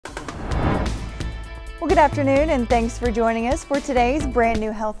Well, good afternoon, and thanks for joining us for today's brand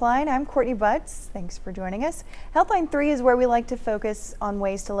new Healthline. I'm Courtney Butts. Thanks for joining us. Healthline 3 is where we like to focus on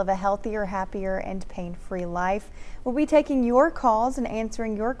ways to live a healthier, happier, and pain-free life. We'll be taking your calls and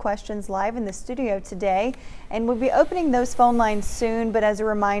answering your questions live in the studio today, and we'll be opening those phone lines soon. But as a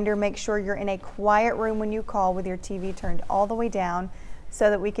reminder, make sure you're in a quiet room when you call with your TV turned all the way down so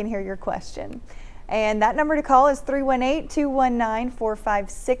that we can hear your question. And that number to call is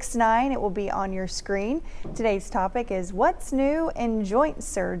 318-219-4569. It will be on your screen. Today's topic is what's new in joint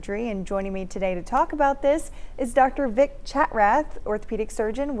surgery. And joining me today to talk about this is Dr. Chatrath, orthopedic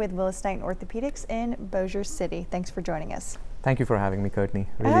surgeon with Willis Knight Orthopedics in Bossier City. Thanks for joining us. Thank you for having me, Courtney.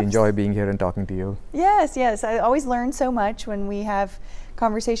 Really enjoy being here and talking to you. Yes, yes. I always learn so much when we have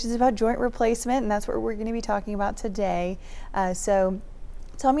conversations about joint replacement, and that's what we're going to be talking about today.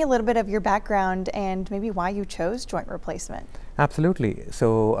 Tell me a little bit of your background and maybe why you chose joint replacement. Absolutely.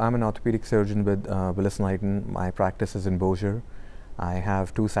 So I'm an orthopedic surgeon with Willis Knight. My practice is in Bossier. I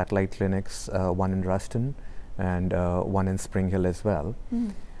have 2 satellite clinics, one in Ruston and one in Spring Hill as well.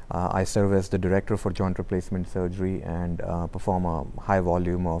 I serve as the director for joint replacement surgery and perform a high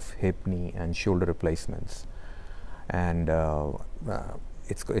volume of hip, knee and shoulder replacements. And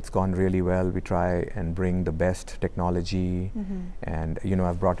it's gone really well. We try and bring the best technology, and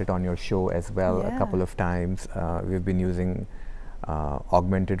I've brought it on your show as well a couple of times. We've been using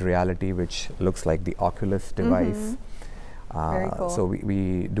augmented reality, which looks like the Oculus device. Very cool. So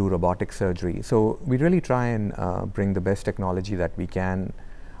we do robotic surgery. So we really try and bring the best technology that we can,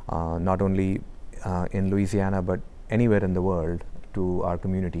 not only in Louisiana but anywhere in the world, to our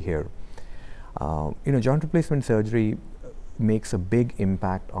community here. Joint replacement surgery makes a big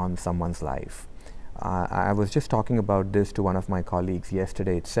impact on someone's life. I was just talking about this to one of my colleagues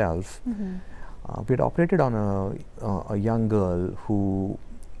yesterday itself. We had operated on a young girl who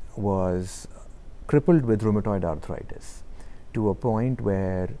was crippled with rheumatoid arthritis to a point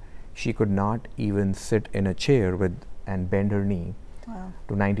where she could not even sit in a chair and bend her knee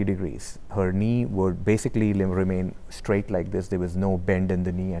to 90 degrees. Her knee would basically remain straight like this. There was no bend in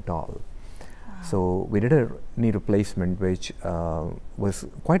the knee at all. So we did a knee replacement, which was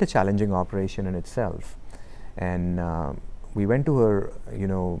quite a challenging operation in itself. And we went to her,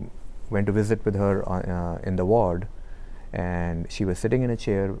 went to visit with her in the ward, and she was sitting in a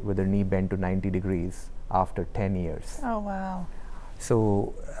chair with her knee bent to 90 degrees after 10 years. Oh, wow.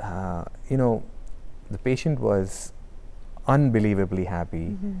 So, the patient was unbelievably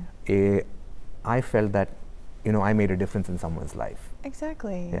happy. I felt that, I made a difference in someone's life.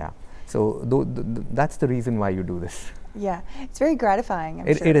 Exactly. Yeah. So that's the reason why you do this. Yeah, it's very gratifying, I'm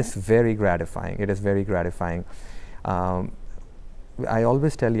sure. It is very gratifying. It is very gratifying. I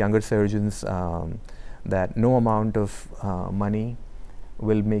always tell younger surgeons that no amount of money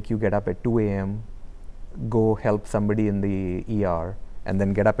will make you get up at 2 a.m., go help somebody in the ER, and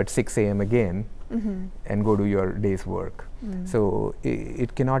then get up at 6 a.m. again and go do your day's work. So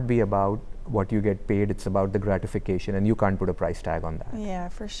it cannot be about what you get paid. It's about the gratification, and you can't put a price tag on that. Yeah,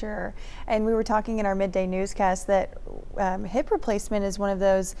 for sure. And we were talking in our midday newscast that hip replacement is one of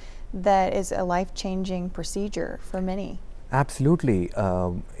those that is a life-changing procedure for many. Absolutely.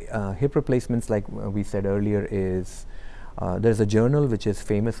 Hip replacements, like we said earlier, is there's a journal which is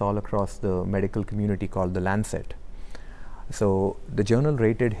famous all across the medical community called The Lancet. So the journal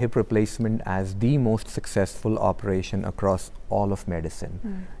rated hip replacement as the most successful operation across all of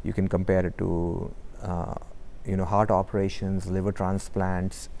medicine. You can compare it to heart operations, liver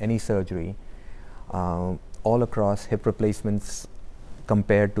transplants, any surgery. All across, hip replacements,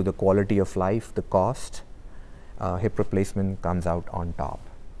 compared to the quality of life, the cost, hip replacement comes out on top.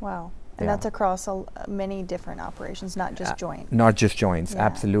 Wow. And that's across many different operations, not just joints. Not just joints,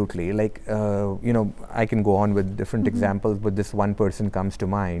 absolutely. Like, I can go on with different examples, but this one person comes to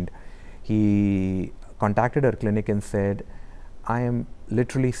mind. He contacted our clinic and said, I am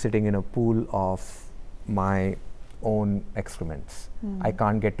literally sitting in a pool of my own excrements. I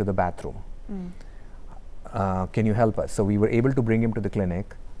can't get to the bathroom. Can you help us? So we were able to bring him to the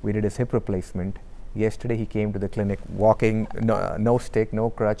clinic. We did his hip replacement. Yesterday he came to the clinic walking, no stick, no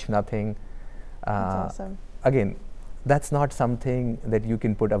crutch, nothing. That's awesome. Again, that's not something that you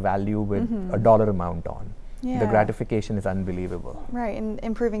can put a value with a dollar amount on. The gratification is unbelievable. Right, and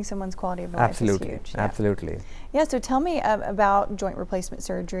improving someone's quality of life is huge. Absolutely. Yeah, so tell me about joint replacement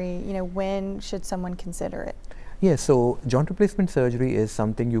surgery. When should someone consider it? Yeah, so joint replacement surgery is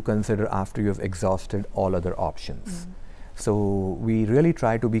something you consider after you've exhausted all other options. So we really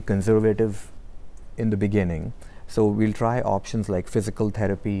try to be conservative in the beginning. So we'll try options like physical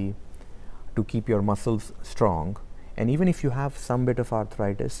therapy to keep your muscles strong, And even if you have some bit of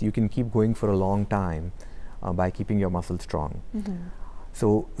arthritis, you can keep going for a long time by keeping your muscle strong.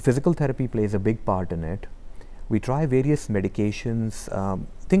 So physical therapy plays a big part in it. We try various medications.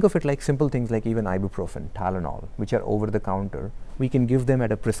 Think of it like simple things like even ibuprofen, Tylenol, which are over the counter. We can give them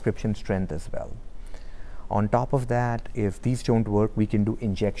at a prescription strength as well. On top of that, if these don't work, we can do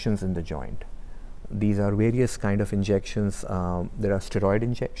injections in the joint. These are various kind of injections. There are steroid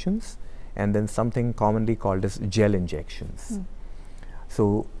injections, and then something commonly called as gel injections.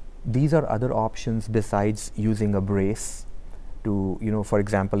 So these are other options besides using a brace to, for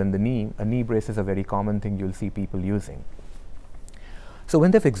example, in the knee, a knee brace is a very common thing you'll see people using. So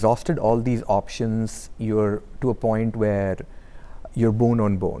when they've exhausted all these options, you're to a point where you're bone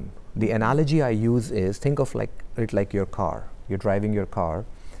on bone. The analogy I use is, think of it like your car. You're driving your car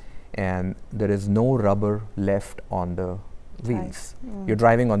and there is no rubber left on the wheels. You're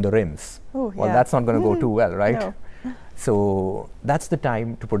driving on the rims. Well, that's not going to go too well, right? No. So that's the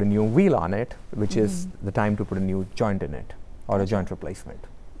time to put a new wheel on it, which is the time to put a new joint in it, or a joint replacement.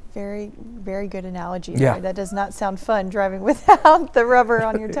 Very, very good analogy. Yeah. That does not sound fun, driving without the rubber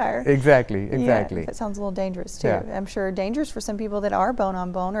on your tire. Exactly. Yeah, that sounds a little dangerous too. Yeah. I'm sure dangerous for some people that are bone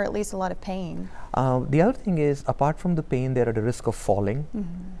on bone, or at least a lot of pain. The other thing is, apart from the pain, they're at a risk of falling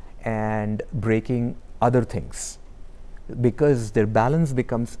and breaking other things, because their balance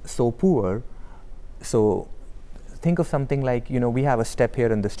becomes so poor. So think of something like, we have a step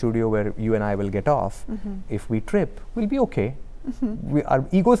here in the studio where you and I will get off. If we trip, we'll be okay. Our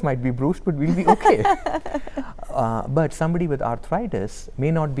egos might be bruised, but we'll be okay. But somebody with arthritis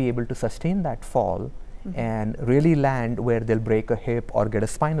may not be able to sustain that fall and really land where they'll break a hip or get a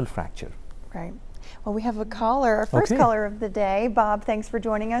spinal fracture. Right. Well, we have a caller, our first caller of the day. Bob, thanks for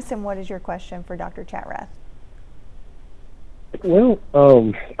joining us. And what is your question for Dr. Chatrath? Well,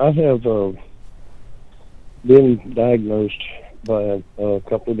 I have been diagnosed by a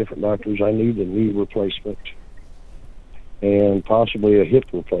couple of different doctors. I need a knee replacement and possibly a hip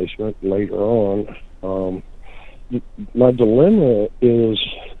replacement later on. My dilemma is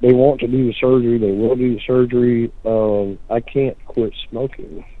they want to do the surgery, they will do the surgery. I can't quit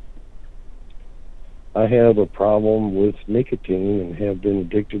smoking. I have a problem with nicotine and have been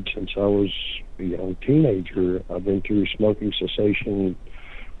addicted since I was a young teenager. I've been through smoking cessation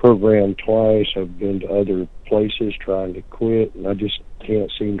program twice. I've been to other places trying to quit, and I just can't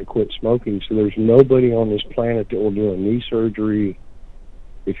seem to quit smoking. So there's nobody on this planet that will do a knee surgery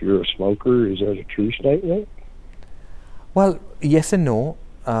if you're a smoker. Is that a true statement? Well, yes and no.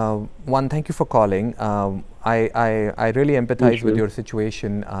 One, thank you for calling. I really empathize with your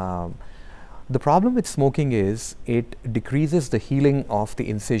situation. The problem with smoking is it decreases the healing of the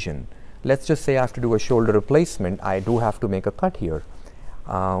incision. Let's just say I have to do a shoulder replacement. I do have to make a cut here.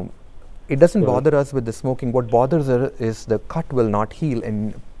 It doesn't bother us with the smoking. What bothers us is the cut will not heal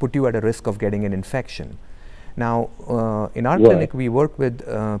and put you at a risk of getting an infection. Now, in our clinic, we work with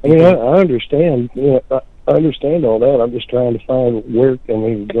people. I understand. I understand all that. I'm just trying to find where.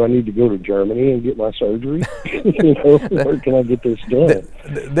 Do I need to go to Germany and get my surgery? Where can I get this done?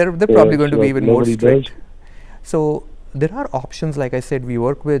 They're probably going to be even more strict. So there are options. Like I said, we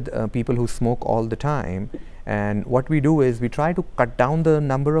work with people who smoke all the time. And what we do is we try to cut down the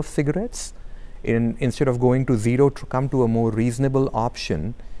number of cigarettes instead of going to zero, to come to a more reasonable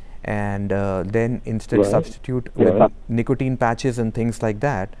option, and then instead substitute with nicotine patches and things like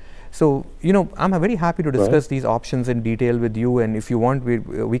that. So, I'm very happy to discuss these options in detail with you, and if you want,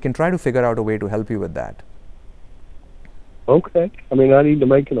 we can try to figure out a way to help you with that. Okay. I need to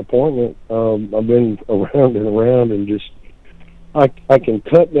make an appointment. I've been around and around, and just I can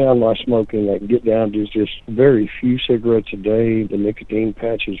cut down my smoking. I can get down to just very few cigarettes a day. The nicotine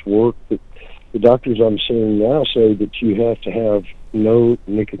patches work. But the doctors I'm seeing now say that you have to have no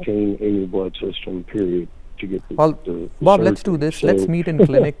nicotine in your blood system, period, to get the Bob, surgery. let's do this. So let's meet in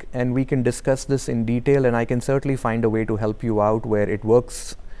clinic and we can discuss this in detail, and I can certainly find a way to help you out where it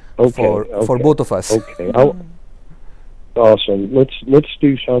works for both of us. Okay. Awesome. Let's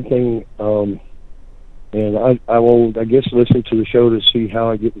do something. And I will, I guess, listen to the show to see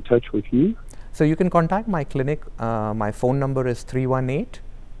how I get in touch with you. So you can contact my clinic. My phone number is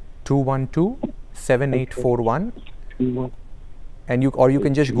 318-212-7841. And you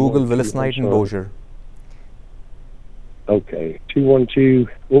can just Google Willis Knight and Bossier. Okay. 212,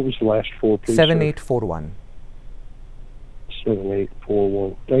 what was the last four, please? 7841.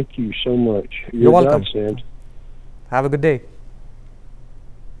 7841. Thank you so much. You're welcome. Godsend. Have a good day.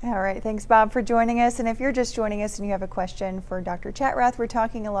 All right, thanks Bob for joining us. And if you're just joining us and you have a question for Dr. Chatrath, we're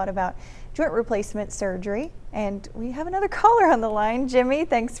talking a lot about joint replacement surgery. And we have another caller on the line. Jimmy,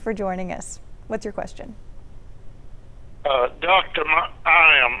 thanks for joining us. What's your question? Doctor,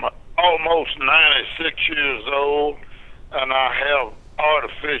 I am almost 96 years old, and I have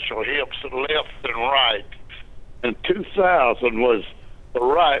artificial hips left and right. And 2000 was the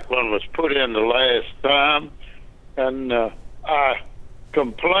right one was put in the last time, and I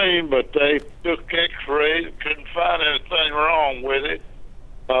complained, but they took X-rays, couldn't find anything wrong with it.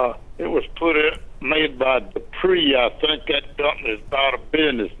 It was made by Dupree. I think that company is out of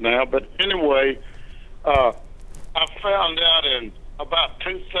business now. But anyway, I found out in about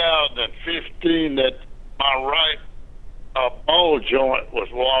 2015 that my right ball joint was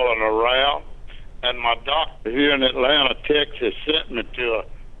walling around, and my doctor here in Atlanta, Texas, sent me to a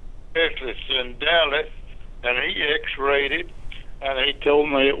specialist in Dallas, and he X-rayed it, and he told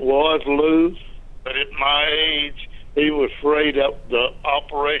me it was loose, but at my age, he was afraid that the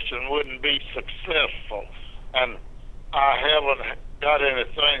operation wouldn't be successful, and I haven't got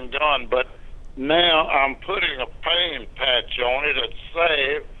anything done, but now I'm putting a pain patch on it at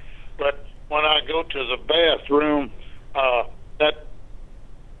Save, but when I go to the bathroom,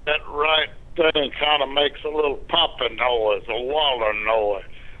 that right thing kind of makes a little popping noise, a wallering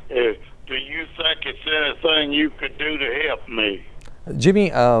noise. Do you think it's anything you could do to help me? Jimmy,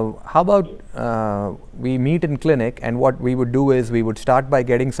 how about we meet in clinic, and what we would do is we would start by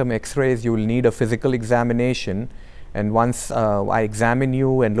getting some x-rays. You will need a physical examination, and once I examine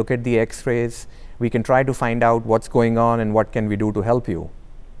you and look at the x-rays, we can try to find out what's going on and what can we do to help you.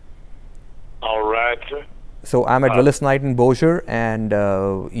 All right, sir. So I'm at Willis Knighton, Bossier, and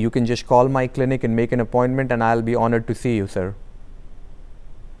you can just call my clinic and make an appointment, and I'll be honored to see you, sir.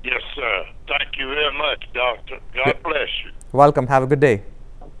 Yes, sir. Thank you very much, doctor. God bless you. Welcome. Have a good day.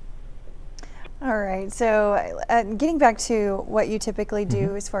 All right. So getting back to what you typically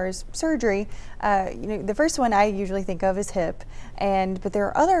do as far as surgery, you know, the first one I usually think of is hip, but there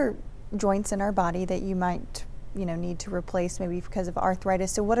are other joints in our body that you might need to replace, maybe because of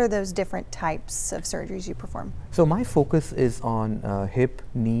arthritis. So what are those different types of surgeries you perform? So my focus is on hip,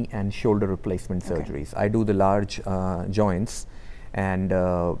 knee, and shoulder replacement surgeries. I do the large joints, and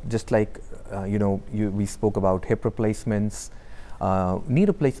just like we spoke about hip replacements, knee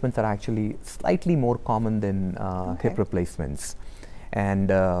replacements are actually slightly more common than hip replacements, and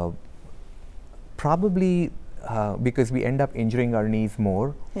probably because we end up injuring our knees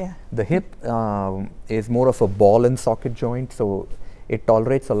more. Yeah. The hip is more of a ball and socket joint, so it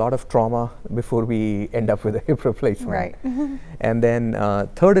tolerates a lot of trauma before we end up with a hip replacement. Right. And then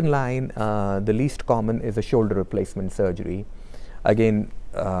third in line, the least common is a shoulder replacement surgery. Again,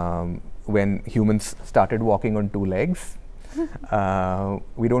 when humans started walking on two legs,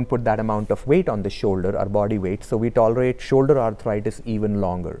 we don't put that amount of weight on the shoulder, our body weight, so we tolerate shoulder arthritis even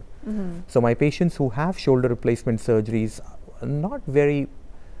longer. So my patients who have shoulder replacement surgeries, not very,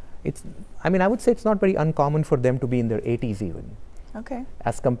 I would say it's not very uncommon for them to be in their 80s even. Okay.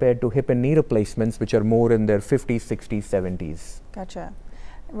 As compared to hip and knee replacements, which are more in their 50s, 60s, 70s. Gotcha.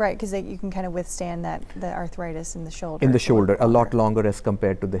 Right, because you can kind of withstand the arthritis in the shoulder. In the shoulder, a lot longer as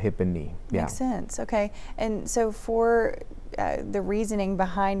compared to the hip and knee. Makes sense. Okay. And so for the reasoning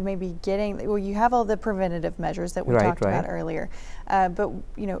behind maybe you have all the preventative measures that we talked about earlier, but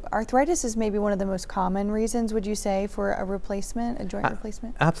arthritis is maybe one of the most common reasons, would you say, for a replacement, a joint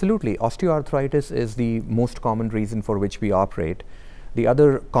replacement? Absolutely. Osteoarthritis is the most common reason for which we operate. The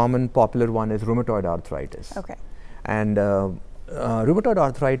other common popular one is rheumatoid arthritis. Okay. And rheumatoid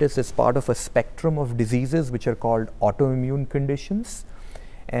arthritis is part of a spectrum of diseases which are called autoimmune conditions,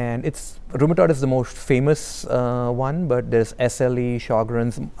 and rheumatoid is the most famous one, but there's SLE,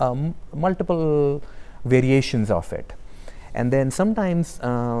 Sjogren's, multiple variations of it. And then sometimes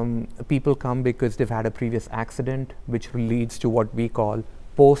people come because they've had a previous accident, which leads to what we call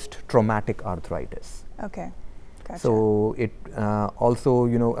post-traumatic arthritis. Okay. Gotcha. So it also,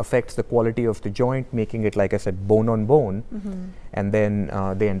 affects the quality of the joint, making it, like I said, bone on bone, and then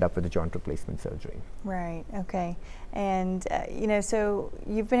they end up with a joint replacement surgery. Right. Okay. And so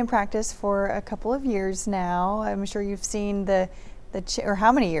you've been in practice for a couple of years now. I'm sure you've seen or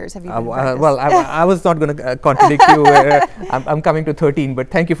how many years have you been in practice? Well, I was not going to contradict you. I'm coming to 13,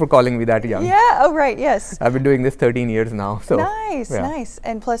 but thank you for calling me that young. Yeah. Oh, right. Yes. I've been doing this 13 years now. So nice, nice.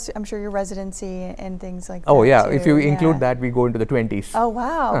 And plus, I'm sure your residency and things like that. Oh, yeah. Too. If you include that, we go into the 20s. Oh,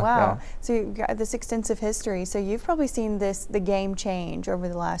 wow. Wow. Yeah. So you've got this extensive history. So you've probably seen the game change over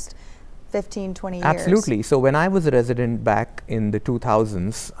the last 15, 20 years. Absolutely. So when I was a resident back in the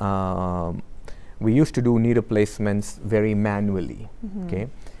 2000s, we used to do knee replacements very manually. Okay.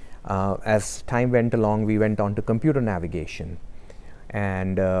 As time went along, we went on to computer navigation,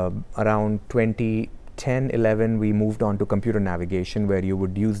 and around 2010, 11, we moved on to computer navigation, where you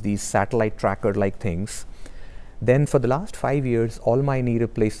would use these satellite tracker-like things Then for the last 5 years, all my knee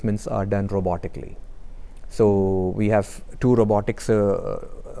replacements are done robotically. So we have 2 robotics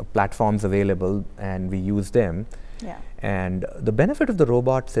platforms available, and we use them. Yeah. And the benefit of the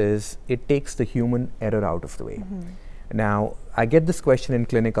robots is it takes the human error out of the way. Now, I get this question in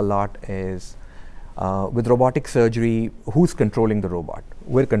clinic a lot is, with robotic surgery, who's controlling the robot?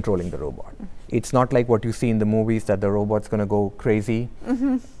 We're controlling the robot. It's not like what you see in the movies that the robot's going to go crazy.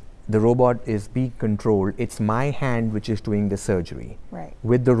 The robot is being controlled. It's my hand which is doing the surgery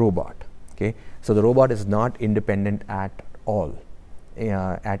with the robot. Okay, so the robot is not independent at all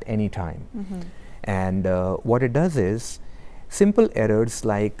at any time. And what it does is simple errors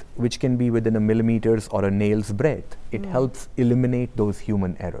like which can be within a millimeters or a nail's breadth. It helps eliminate those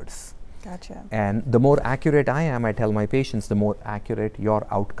human errors. Gotcha. And the more accurate I am, I tell my patients, the more accurate your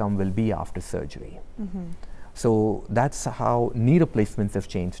outcome will be after surgery. So that's how knee replacements have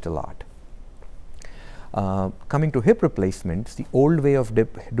changed a lot. Coming to hip replacements, the old way of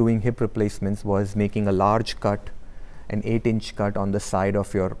doing hip replacements was making a large cut, an 8-inch cut on the side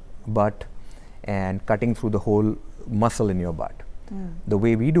of your butt and cutting through the whole muscle in your butt. The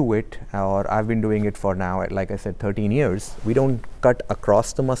way we do it, or I've been doing it for now, like I said, 13 years, we don't cut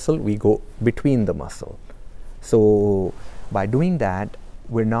across the muscle, we go between the muscle. So by doing that,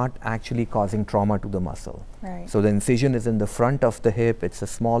 we're not actually causing trauma to the muscle. So the incision is in the front of the hip. It's a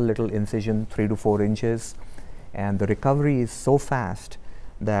small little incision, 3 to 4 inches. And the recovery is so fast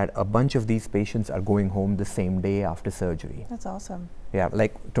that a bunch of these patients are going home the same day after surgery. That's awesome. Yeah,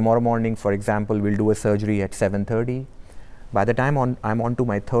 like tomorrow morning, for example, we'll do a surgery at 7:30. By the time I'm on to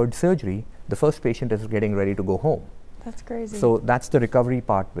my 3rd surgery, the first patient is getting ready to go home. That's crazy. So that's the recovery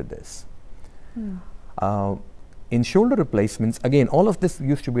part with this. In shoulder replacements, again, all of this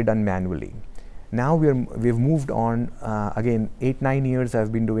used to be done manually. Now we've moved on, again, 8-9 years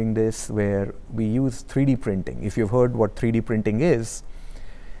I've been doing this where we use 3D printing. If you've heard what 3D printing is,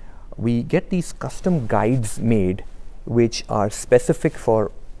 we get these custom guides made which are specific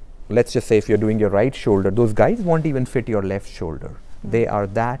for, let's just say if you're doing your right shoulder, those guides won't even fit your left shoulder. They are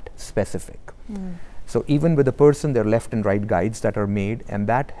that specific. So even with a person, there are left and right guides that are made, and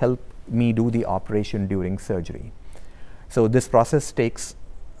that help me do the operation during surgery. So this process takes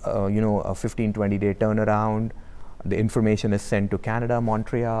a 15-20 day turnaround. The information is sent to Canada,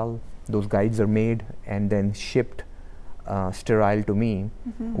 Montreal. Those guides are made and then shipped sterile to me,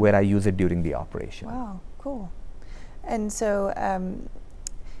 where I use it during the operation. Wow, cool. And so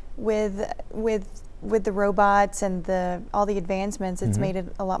with the robots and all the advancements, it's made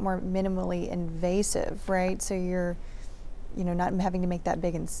it a lot more minimally invasive, right? So you're not having to make that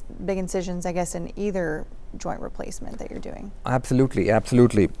big incisions, I guess, in either joint replacement that you're doing. Absolutely,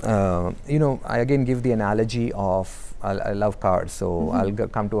 absolutely. I again give the analogy of, I love cars, so I'll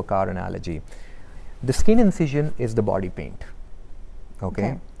come to a car analogy. The skin incision is the body paint,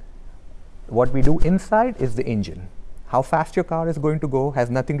 okay? What we do inside is the engine. How fast your car is going to go has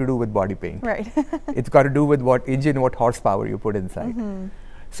nothing to do with body paint. Right. It's got to do with what engine, what horsepower you put inside.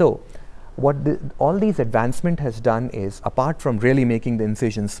 So what all these advancement has done is, apart from really making the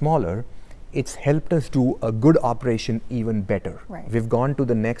incision smaller, it's helped us do a good operation even better. We've gone to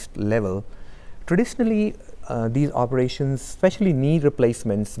the next level. Traditionally, these operations, especially knee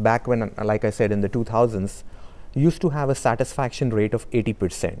replacements, back when, like I said, in the 2000s, used to have a satisfaction rate of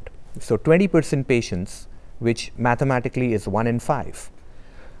 80%. So 20% patients, which mathematically is 1 in 5,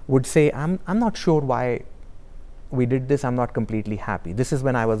 would say, I'm not sure why we did this, I'm not completely happy. This is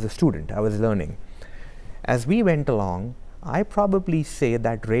when I was a student, I was learning. As we went along, I probably say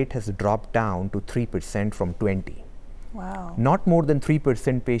that rate has dropped down to 3% from 20. Wow. Not more than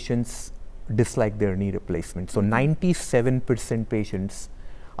 3% patients dislike their knee replacement. So 97% patients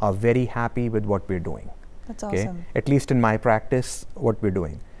are very happy with what we're doing. That's awesome. At least in my practice, what we're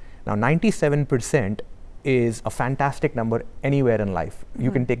doing. Now 97% is a fantastic number anywhere in life.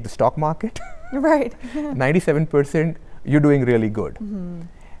 You can take the stock market. Right. 97%, you're doing really good.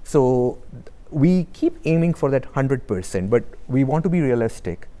 So we keep aiming for that 100%, but we want to be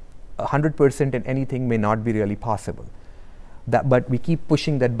realistic. 100% in anything may not be really possible. But we keep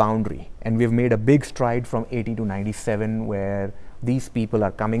pushing that boundary, and we've made a big stride from 80 to 97, where these people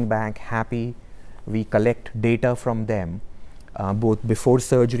are coming back happy. We collect data from them, both before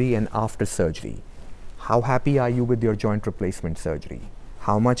surgery and after surgery. How happy are you with your joint replacement surgery?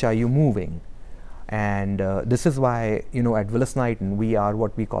 How much are you moving? And this is why, at Willis Knighton, we are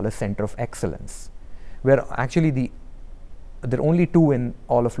what we call a center of excellence, where actually there are only 2 in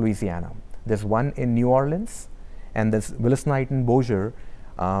all of Louisiana. There's one in New Orleans, and there's Willis Knighton Bossier,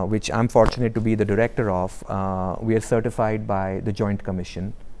 which I'm fortunate to be the director of. We are certified by the Joint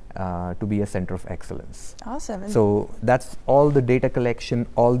Commission, to be a center of excellence. Awesome. And So that's all the data collection,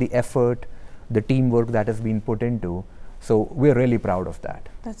 all the effort, the teamwork that has been put into. So we're really proud of that.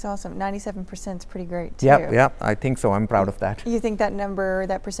 that's awesome. 97% is pretty great too. Yeah, I think so. I'm proud of that. You think that number,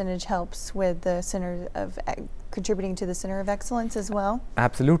 that percentage helps with the center of contributing to the center of excellence as well?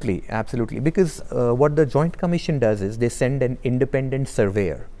 Absolutely, absolutely. Because what the Joint Commission does is they send an independent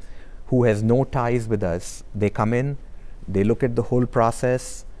surveyor who has no ties with us. They come in, they look at the whole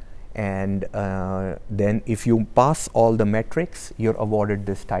process, and then if you pass all the metrics, you're awarded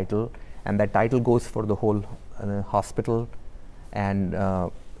this title, and that title goes for the whole hospital, and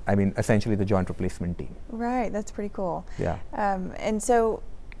I mean essentially the joint replacement team. Right, that's pretty cool. Yeah. And so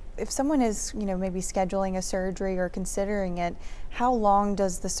if someone is, maybe scheduling a surgery or considering it, how long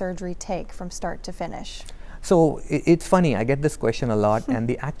does the surgery take from start to finish? So it's funny, I get this question a lot, and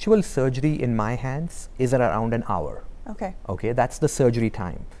the actual surgery in my hands is at around an hour. Okay. Okay, that's the surgery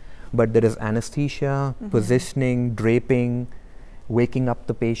time. But there is anesthesia, positioning, draping, waking up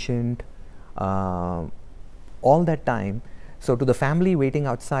the patient, all that time. So to the family waiting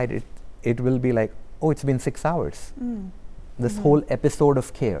outside, it will be like, oh, it's been 6 hours. This whole episode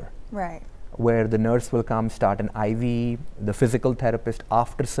of care, Right. where the nurse will come, start an IV, the physical therapist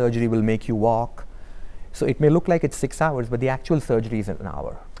after surgery will make you walk. So it may look like it's 6 hours, but the actual surgery is an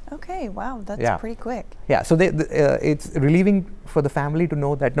hour. Okay, wow, that's Yeah. pretty quick. Yeah, so it's relieving for the family to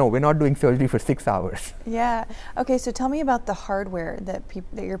know that, no, we're not doing surgery for 6 hours. Yeah. Okay, so tell me about the hardware that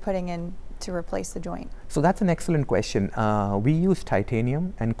you're putting in to replace the joint. So that's an excellent question. We use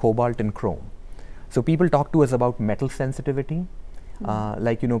titanium and cobalt and chrome. So people talk to us about metal sensitivity.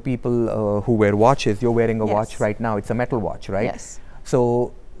 Like, people who wear watches, you're wearing a watch Yes. right now, it's a metal watch, right? Yes.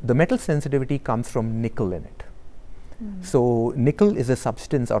 So the metal sensitivity comes from nickel in it. So nickel is a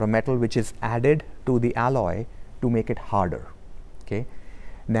substance or a metal which is added to the alloy to make it harder. Okay.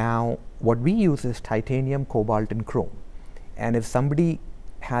 Now what we use is titanium, cobalt and chrome. And if somebody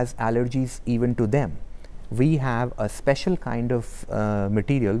has allergies even to them, we have a special kind of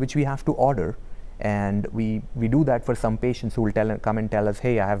material which we have to order, and we do that for some patients who will come and tell us,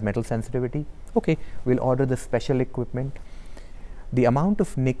 hey, I have metal sensitivity. Okay, we'll order the special equipment. The amount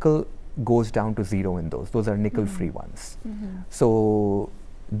of nickel goes down to 0 in those. Those are nickel-free ones. So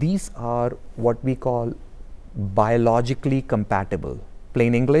these are what we call biologically compatible.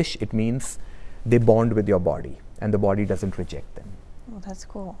 Plain English, it means they bond with your body and the body doesn't reject them. Well, that's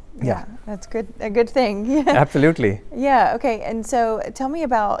cool. Yeah. That's good. A good thing. Yeah. Absolutely. Yeah. Okay. And so tell me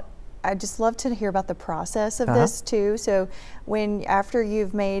about, I'd just love to hear about the process of this too. So after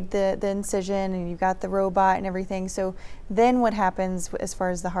you've made the incision and you've got the robot and everything, so then what happens as far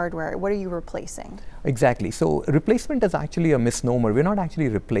as the hardware? What are you replacing? Exactly. So replacement is actually a misnomer. We're not actually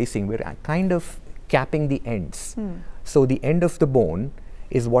replacing, we're kind of capping the ends. So the end of the bone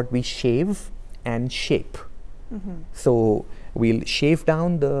is what we shave and shape. So we'll shave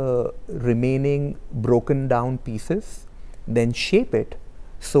down the remaining broken down pieces, then shape it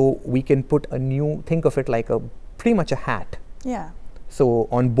so we can put a new, think of it like pretty much a hat. Yeah. So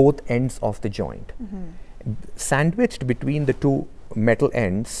on both ends of the joint. Sandwiched between the two metal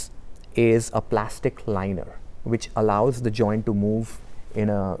ends is a plastic liner which allows the joint to move in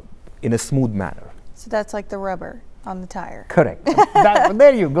a smooth manner. So that's like the rubber on the tire. Correct.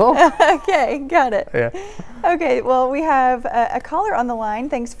 There you go. Okay, got it. Yeah. Okay, well, we have a caller on the line.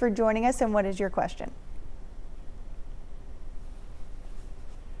 Thanks for joining us. And what is your question?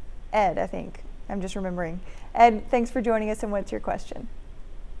 Ed, I think. I'm just remembering. Ed, thanks for joining us. And what's your question?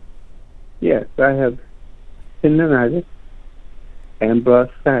 Yes, I have tendonitis and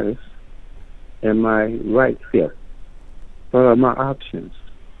bursitis in my right hip. What are my options?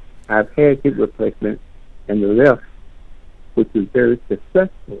 I've had hip replacement in the left, which is very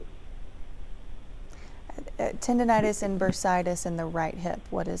successful. Tendonitis and bursitis in the right hip.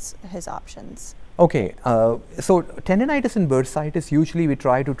 What is his options? Okay, so tendonitis and bursitis usually we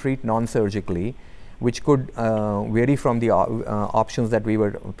try to treat non-surgically, which could vary from the options that we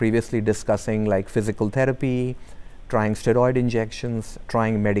were previously discussing, like physical therapy, trying steroid injections,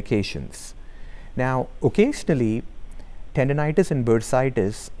 trying medications. Now, occasionally, tendonitis and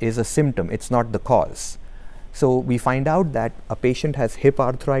bursitis is a symptom, it's not the cause. So we find out that a patient has hip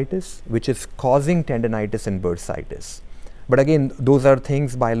arthritis, which is causing tendonitis and bursitis. But again, those are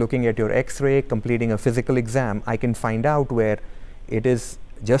things by looking at your x-ray, completing a physical exam, I can find out where it is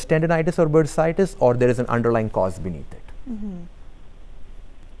just tendonitis or bursitis, or there is an underlying cause beneath it.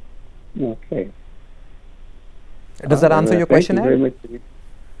 Okay. Does that answer your question, Thank you very Ed? much.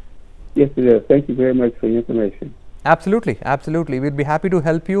 Yes, it does. Thank you very much for the information. Absolutely, absolutely. We'd be happy to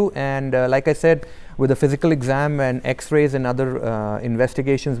help you. And like I said, with a physical exam and x-rays and other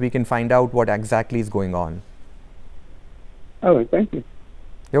investigations, we can find out what exactly is going on. All right, thank you.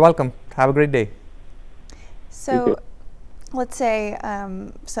 You're welcome. Have a great day. So let's say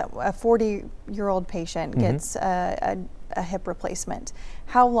so a 40-year-old patient gets a hip replacement.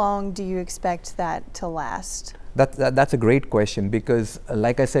 How long do you expect that to last? That's a great question, because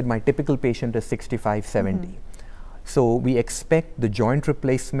like I said, my typical patient is 65, 70. So we expect the joint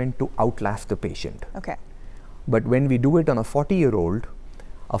replacement to outlast the patient. Okay. But when we do it on a 40-year-old,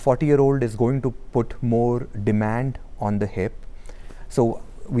 a 40-year-old is going to put more demand on the hip. So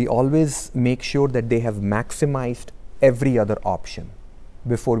we always make sure that they have maximized every other option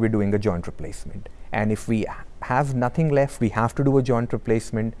before we're doing a joint replacement. And if we have nothing left, we have to do a joint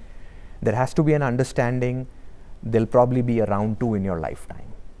replacement. There has to be an understanding. They'll probably be around 2 in your lifetime.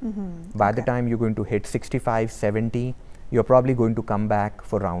 By the time you're going to hit 65, 70, you're probably going to come back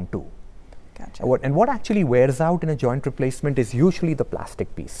for round 2. Gotcha. What actually wears out in a joint replacement is usually the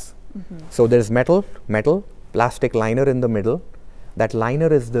plastic piece. So there's metal, plastic liner in the middle. That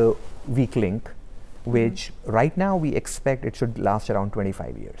liner is the weak link, which right now we expect it should last around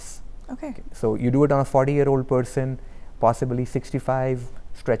 25 years. Okay. So you do it on a 40-year-old person, possibly 65,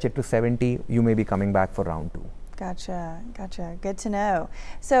 stretch it to 70, you may be coming back for round 2. Gotcha, gotcha. Good to know.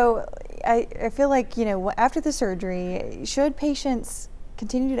 So I feel like, you know, after the surgery, should patients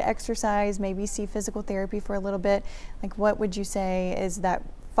continue to exercise, maybe see physical therapy for a little bit? Like, what would you say is that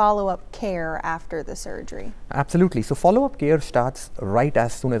follow-up care after the surgery? Absolutely. So follow-up care starts right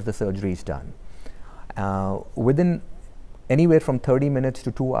as soon as the surgery is done. Within anywhere from 30 minutes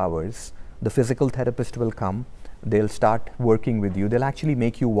to 2 hours, the physical therapist will come. They'll start working with you. They'll actually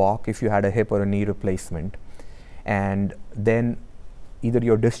make you walk if you had a hip or a knee replacement. And then either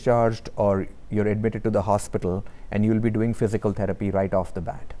you're discharged or you're admitted to the hospital, and you'll be doing physical therapy right off the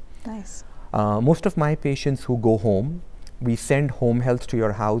bat. Nice. Most of my patients who go home, we send home health to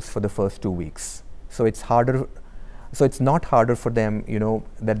your house for the first 2 weeks. So it's harder. So it's not harder for them, you know,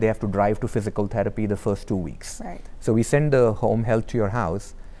 that they have to drive to physical therapy the first 2 weeks. Right. So we send the home health to your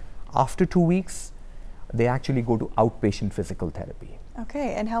house. After 2 weeks, they actually go to outpatient physical therapy.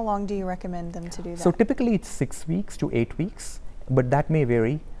 Okay, and how long do you recommend them to do that? So typically it's 6 weeks to 8 weeks, but that may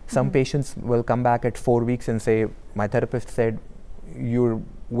vary. Some patients will come back at 4 weeks and say, my therapist said, you're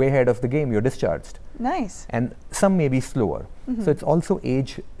way ahead of the game, you're discharged. Nice. And some may be slower. So it's also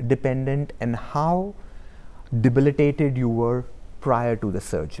age dependent and how debilitated you were prior to the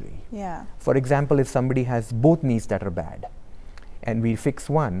surgery. Yeah. For example, if somebody has both knees that are bad and we fix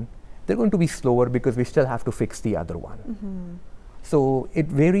one, they're going to be slower because we still have to fix the other one. So it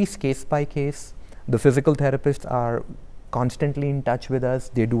varies case by case. The physical therapists are constantly in touch with us.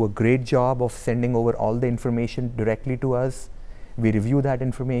 They do a great job of sending over all the information directly to us. We review that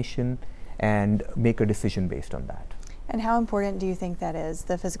information and make a decision based on that. And how important do you think that is,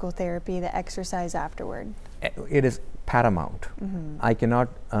 the physical therapy, the exercise afterward? It is paramount. I cannot,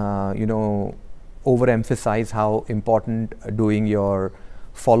 you know, overemphasize how important doing your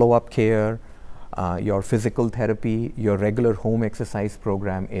follow-up care, your physical therapy, your regular home exercise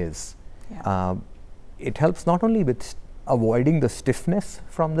program is. Yeah. It helps not only with avoiding the stiffness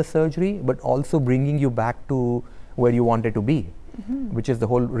from the surgery, but also bringing you back to where you wanted to be, which is the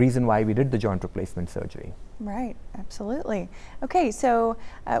whole reason why we did the joint replacement surgery. Right, absolutely. Okay, so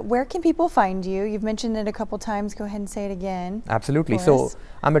where can people find you? You've mentioned it a couple times. Go ahead and say it again. Absolutely. for So us.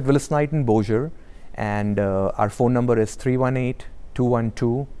 I'm at Willis Knighton, Bossier, and our phone number is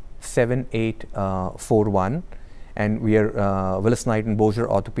 318-212-7841, and we are Willis Knighton Bossier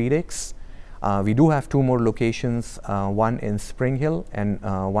Orthopedics. We do have 2 more locations, one in Spring Hill and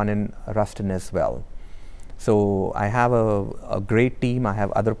one in Ruston as well. So I have a great team. I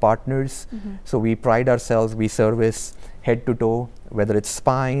have other partners. So we pride ourselves. We service head to toe, whether it's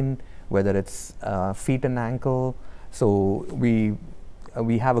spine, whether it's feet and ankle. So we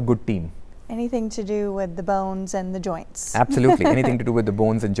have a good team. Anything to do with the bones and the joints. Absolutely. Anything to do with the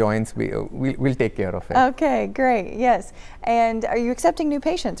bones and joints, we'll take care of it. Okay, great. Yes. And are you accepting new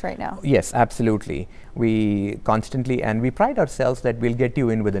patients right now? Yes, absolutely. We constantly, and we pride ourselves that we'll get you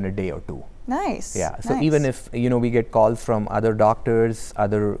in within a day or 2. Nice. Yeah. So nice. even if, you know, we get calls from other doctors,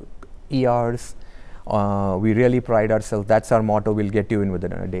 other ERs, we really pride ourselves. That's our motto. We'll get you in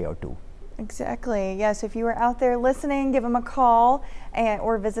within a day or 2. Exactly. Yes. If you are out there listening, give them a call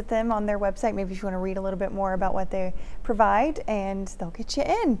or visit them on their website. Maybe if you want to read a little bit more about what they provide, and they'll get you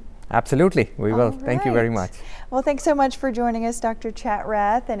in. Absolutely, we will. All Thank you very right. much. Well, thanks so much for joining us, Dr.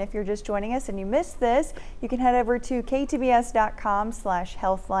 Chatrath. And if you're just joining us and you missed this, you can head over to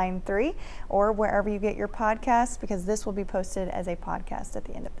ktbs.com/healthline3 or wherever you get your podcasts, because this will be posted as a podcast at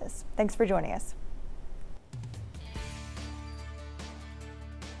the end of this. Thanks for joining us.